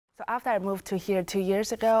So after I moved to here 2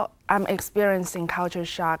 years ago, I'm experiencing culture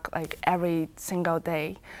shock like every single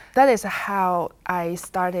day. That is how I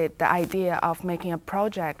started the idea of making a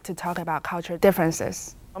project to talk about cultural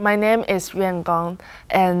differences. My name is Yuan Gong,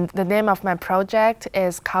 and the name of my project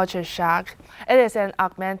is Culture Shock. It is an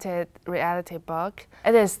augmented reality book.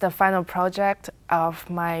 It is the final project of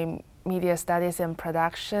my Media Studies and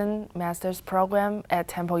Production master's program at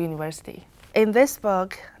Temple University. In this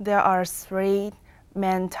book, there are 3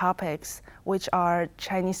 main topics, which are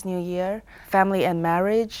Chinese New Year, family and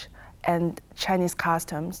marriage, and Chinese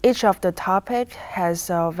customs. Each of the topic has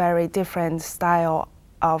a very different style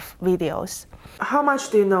of videos. How much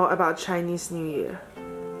do you know about Chinese New Year?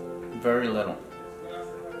 Very little.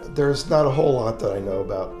 There's not a whole lot that I know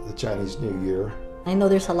about the Chinese New Year. I know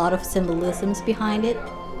there's a lot of symbolisms behind it,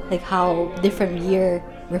 like how different year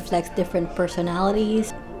reflects different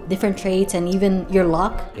personalities, different traits, and even your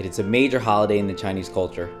luck. It's a major holiday in the Chinese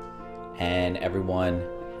culture, and everyone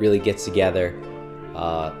really gets together.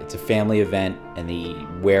 It's a family event, and they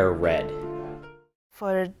wear red.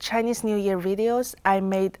 For Chinese New Year videos, I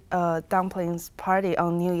made a dumplings party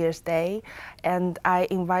on New Year's Day, and I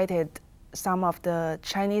invited some of the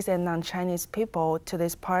Chinese and non-Chinese people to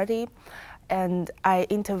this party, and I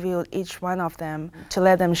interviewed each one of them to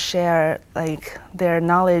let them share like their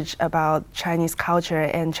knowledge about Chinese culture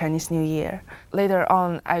and Chinese New Year. Later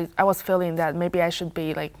on, I was feeling that maybe I should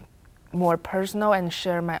be like more personal and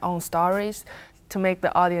share my own stories to make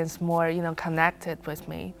the audience more, connected with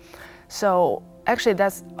me. So actually,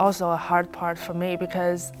 that's also a hard part for me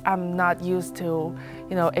because I'm not used to,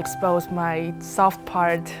 expose my soft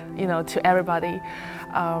part, to everybody.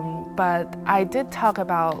 But I did talk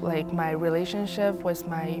about like my relationship with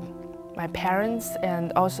my parents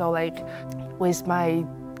and also like with my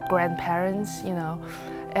grandparents,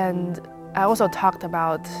 And I also talked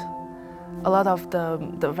about a lot of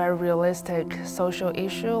the very realistic social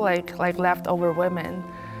issue, like leftover women.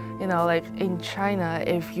 Like in China,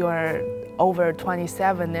 if you're over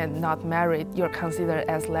 27 and not married, you're considered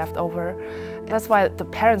as leftover. That's why the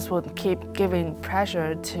parents would keep giving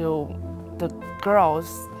pressure to the girls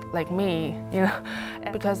like me,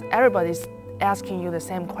 because everybody's asking you the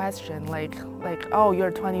same question, like, oh,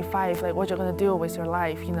 you're 25, like what you're gonna do with your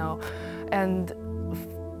life, And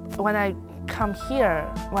when I come here,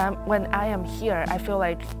 when I am here, I feel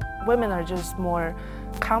like women are just more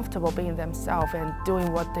comfortable being themselves and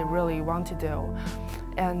doing what they really want to do.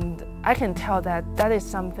 And I can tell that that is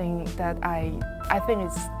something that I think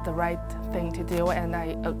is the right thing to do, and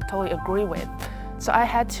I totally agree with. So I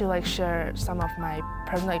had to like share some of my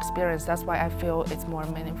personal experience. That's why I feel it's more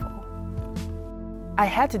meaningful. I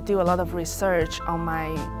had to do a lot of research on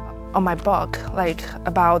my book, like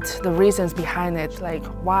about the reasons behind it, like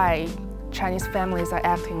why Chinese families are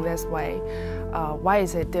acting this way. Why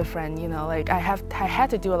is it different? Like I had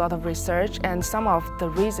to do a lot of research, and some of the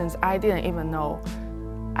reasons I didn't even know.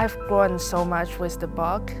 I've grown so much with the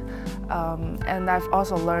book, and I've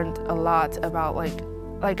also learned a lot about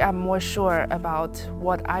like I'm more sure about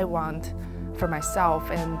what I want for myself,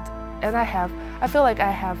 and I feel like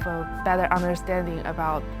I have a better understanding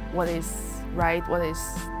about what is right, what is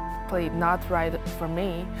probably not right for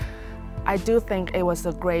me. I do think it was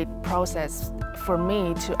a great process for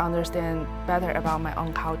me to understand better about my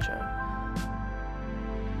own culture.